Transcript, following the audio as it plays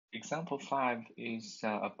Example 5 is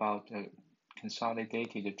about a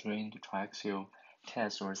consolidated-drained triaxial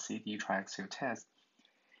test or CD triaxial test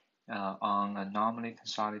on a normally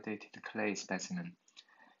consolidated clay specimen.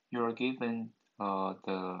 You are given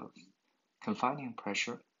the confining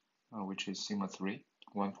pressure, which is sigma 3,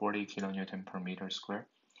 140 kilonewton per meter square,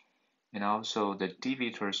 and also the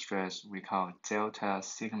deviator stress we call delta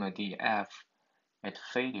sigma df at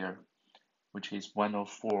failure, which is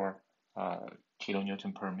 104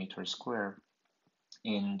 kilonewton per meter square,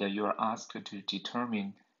 and you are asked to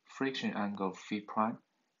determine friction angle phi prime,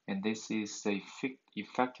 and this is the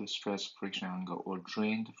effective stress friction angle or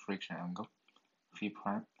drained friction angle phi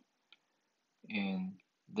prime, and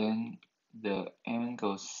then the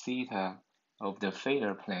angle theta of the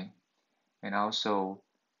failure plane, and also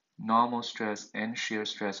normal stress and shear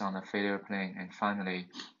stress on the failure plane, and finally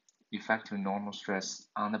effective normal stress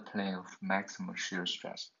on the plane of maximum shear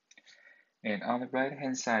stress. And on the right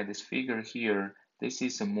hand side, this figure here, this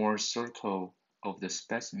is a Mohr circle of the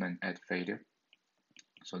specimen at failure.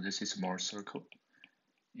 So this is Mohr circle.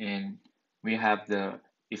 And we have the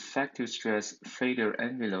effective stress failure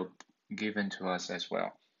envelope given to us as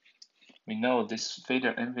well. We know this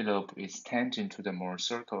failure envelope is tangent to the Mohr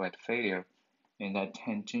circle at failure, and that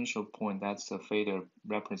tangential point, that's the failure,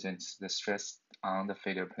 represents the stress on the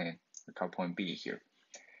failure plane. We call point B here.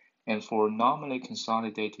 And for normally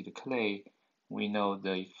consolidated clay, we know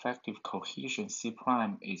the effective cohesion C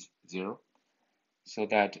prime is 0, so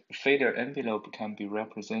that failure envelope can be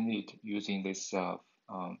represented using this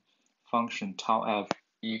function tau f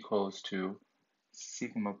equals to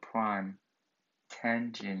sigma prime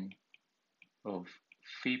tangent of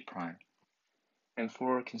phi prime. And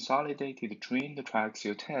for consolidated drained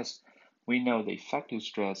triaxial test, we know the effective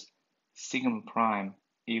stress sigma prime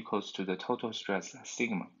equals to the total stress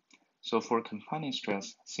sigma. So for confining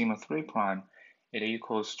stress sigma 3 prime, it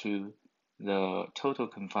equals to the total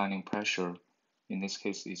confining pressure. In this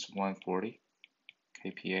case, it's 140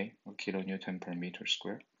 kPa or kilonewton per meter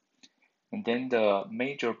square. And then the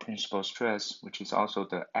major principal stress, which is also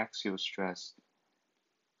the axial stress,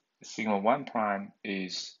 sigma 1 prime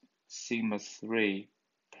is sigma 3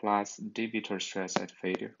 plus deviator stress at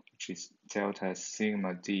failure, which is delta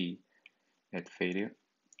sigma d at failure.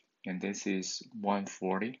 And this is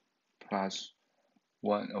 140 plus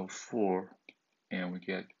 104, and we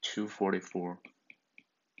get 244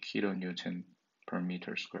 kilonewton per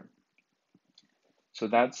meter square. So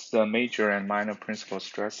that's the major and minor principal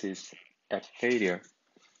stresses at failure.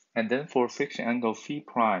 And then for friction angle phi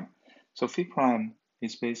prime, so phi prime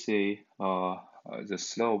is basically the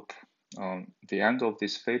slope, the angle of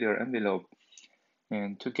this failure envelope.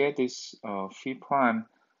 And to get this phi prime,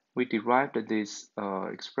 we derived this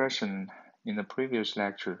expression in the previous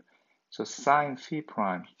lecture. So sine phi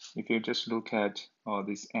prime, if you just look at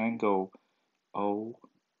this angle O,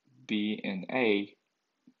 B, and A,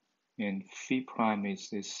 and phi prime is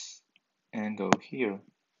this angle here,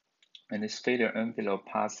 and this failure envelope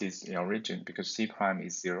passes the origin because C prime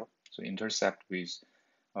is 0, so intercept with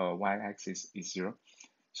y-axis is 0.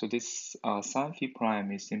 So this sine phi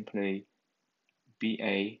prime is simply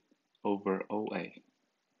BA over OA,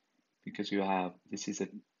 because you have, this is a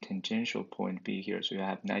tangential point B here, so you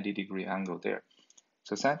have 90-degree angle there.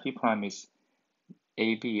 So sine phi prime is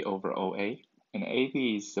AB over OA, and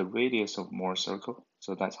AB is the radius of Mohr circle,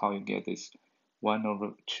 so that's how you get this 1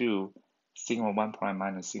 over 2 sigma 1 prime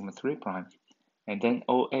minus sigma 3 prime. And then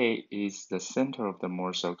OA is the center of the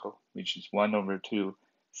Mohr circle, which is 1 over 2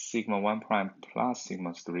 sigma 1 prime plus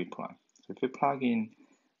sigma 3 prime. So if you plug in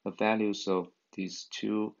the values of these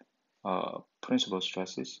two principal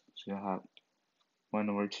stresses, so you have 1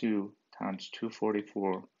 over 2 times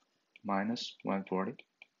 244 minus 140,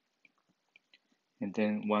 and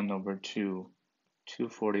then 1 over 2,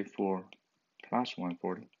 244 plus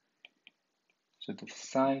 140. So the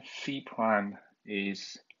sine phi prime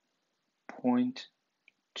is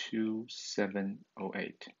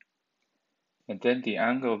 0.2708. And then the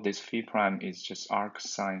angle of this phi prime is just arc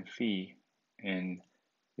sine phi, and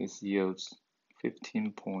this yields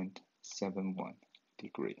 15.71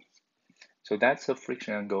 degrees. So that's the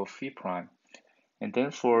friction angle phi prime. And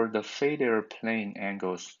then for the failure plane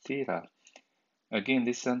angles theta, again,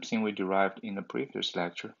 this is something we derived in the previous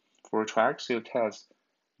lecture. For a triaxial test,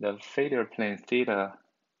 the failure plane theta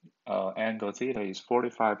angle theta is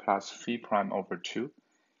 45 plus phi prime over 2.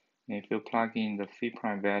 And if you plug in the phi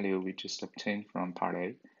prime value we just obtained from part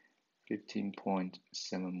A,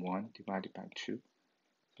 15.71 divided by 2.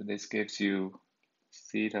 So this gives you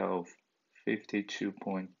theta of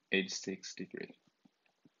 52.86 degrees.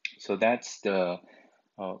 So that's the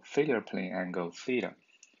failure plane angle theta.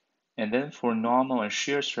 And then for normal and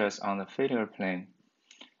shear stress on the failure plane,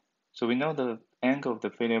 so we know the angle of the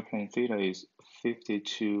failure plane theta is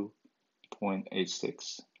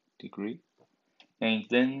 52.86 degree. And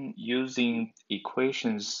then using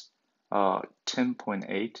equations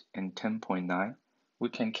 10.8 and 10.9, we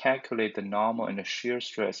can calculate the normal and the shear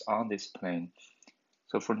stress on this plane.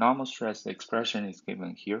 So for normal stress, the expression is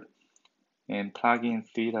given here. And plug in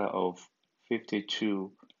theta of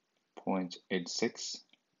 52.86.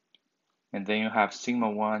 And then you have sigma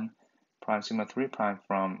 1 prime, sigma 3 prime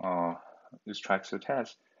from this Triaxial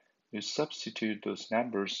test. You substitute those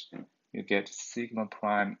numbers, you get sigma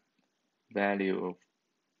prime value of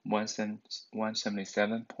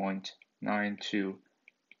 177.92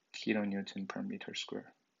 kilonewton per meter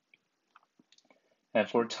square. And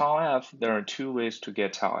for tau f, there are two ways to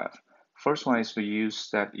get tau f. First one is to use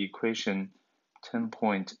that equation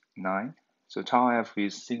 10.9. So tau f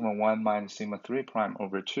is sigma 1 minus sigma 3 prime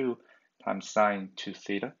over 2 times sine 2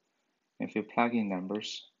 theta. And if you plug in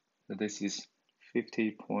numbers, so this is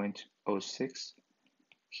 50.06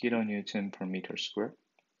 kilonewton per meter square.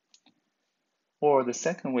 Or the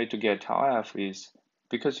second way to get tau f is,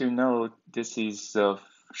 because you know this is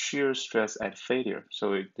shear stress at failure,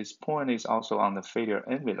 so this point is also on the failure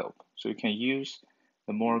envelope. So you can use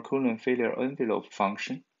the mohr-coulomb failure envelope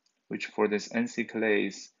function, which for this NC clay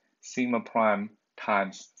is sigma prime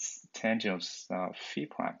times tangent of phi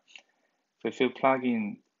prime. So if you plug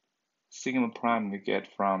in sigma prime, you get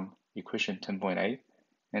from equation 10.8,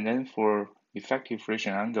 and then for effective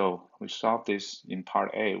friction angle, we solve this in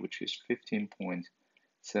part A, which is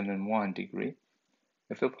 15.71 degree.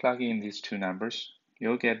 If you plug in these two numbers,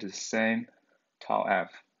 you'll get the same tau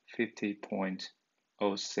f, 50.06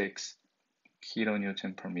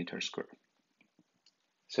 kilonewton per meter square.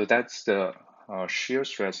 So that's the shear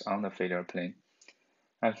stress on the failure plane.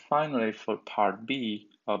 And finally, for part D,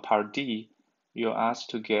 you're asked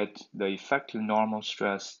to get the effective normal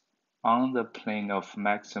stress on the plane of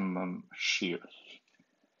maximum shear.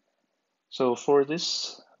 So for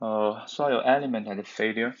this soil element at the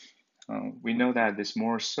failure, we know that this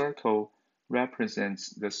Mohr circle represents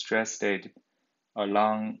the stress state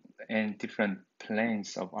along in different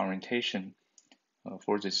planes of orientation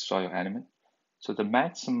for this soil element. So the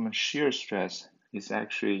maximum shear stress is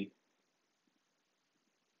actually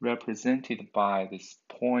represented by this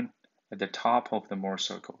point at the top of the Mohr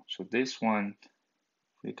circle. So this one,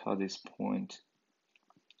 we call this point,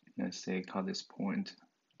 let's say call this point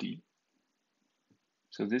D.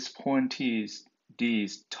 So this point D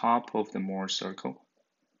is top of the Mohr circle.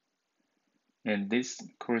 And this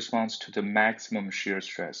corresponds to the maximum shear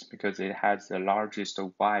stress because it has the largest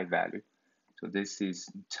Y value. So this is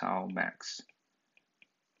tau max.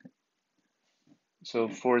 So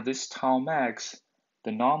for this tau max,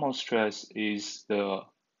 the normal stress is the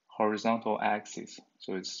horizontal axis.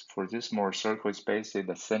 So it's for this Mohr circle, it's basically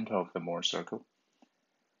the center of the Mohr circle.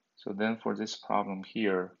 So then for this problem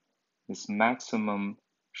here, this maximum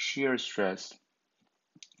shear stress,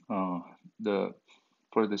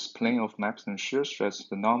 for this plane of maximum shear stress,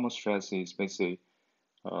 the normal stress is basically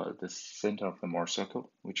the center of the Mohr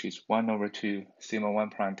circle, which is 1/2 sigma 1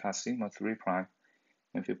 prime plus sigma 3 prime.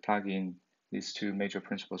 And if you plug in these two major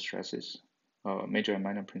principal stresses, major and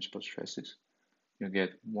minor principal stresses, you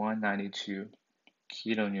get 192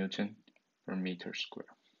 kilonewton per meter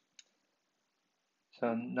square.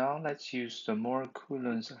 So now let's use the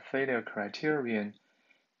mohr-coulomb's failure criterion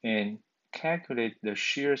and calculate the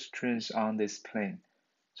shear strength on this plane.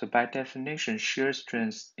 So by definition, shear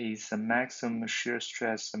strength is the maximum shear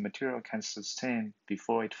stress the material can sustain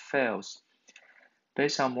before it fails.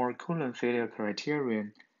 Based on mohr-coulomb failure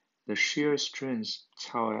criterion, the shear strength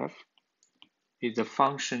tau f is a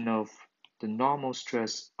function of the normal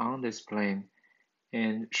stress on this plane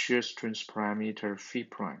and shear strength parameter phi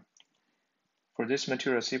prime. For this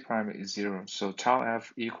material, C prime is 0, so tau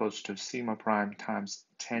f equals to sigma prime times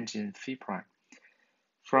tangent phi prime.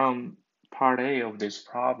 From part A of this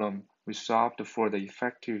problem, we solved for the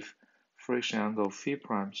effective friction angle phi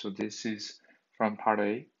prime. So this is from part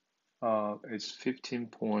A, it's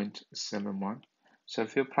 15.71. So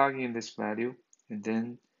if you plug in this value and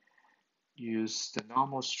then use the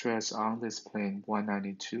normal stress on this plane,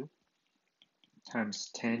 192 times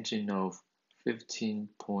tangent of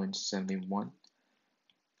 15.71.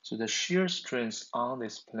 So the shear strength on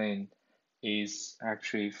this plane is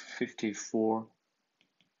actually 54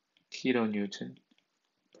 kilonewton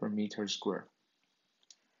per meter square.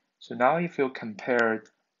 So now if you compare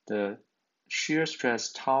the shear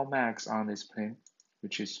stress tau max on this plane,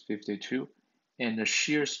 which is 52, and the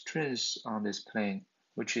shear strength on this plane,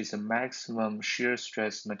 which is the maximum shear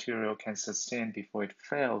stress material can sustain before it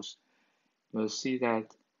fails, we'll see that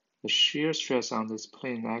the shear stress on this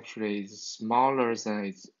plane actually is smaller than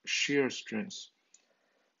its shear strength.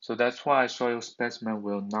 So that's why soil specimen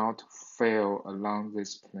will not fail along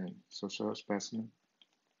this plane. So soil specimen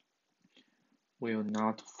will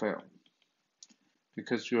not fail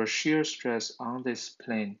because your shear stress on this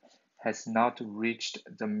plane has not reached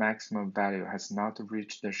the maximum value, has not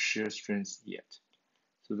reached the shear strength yet.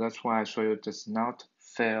 So that's why soil does not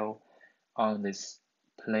fail on this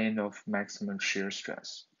plane of maximum shear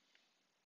stress.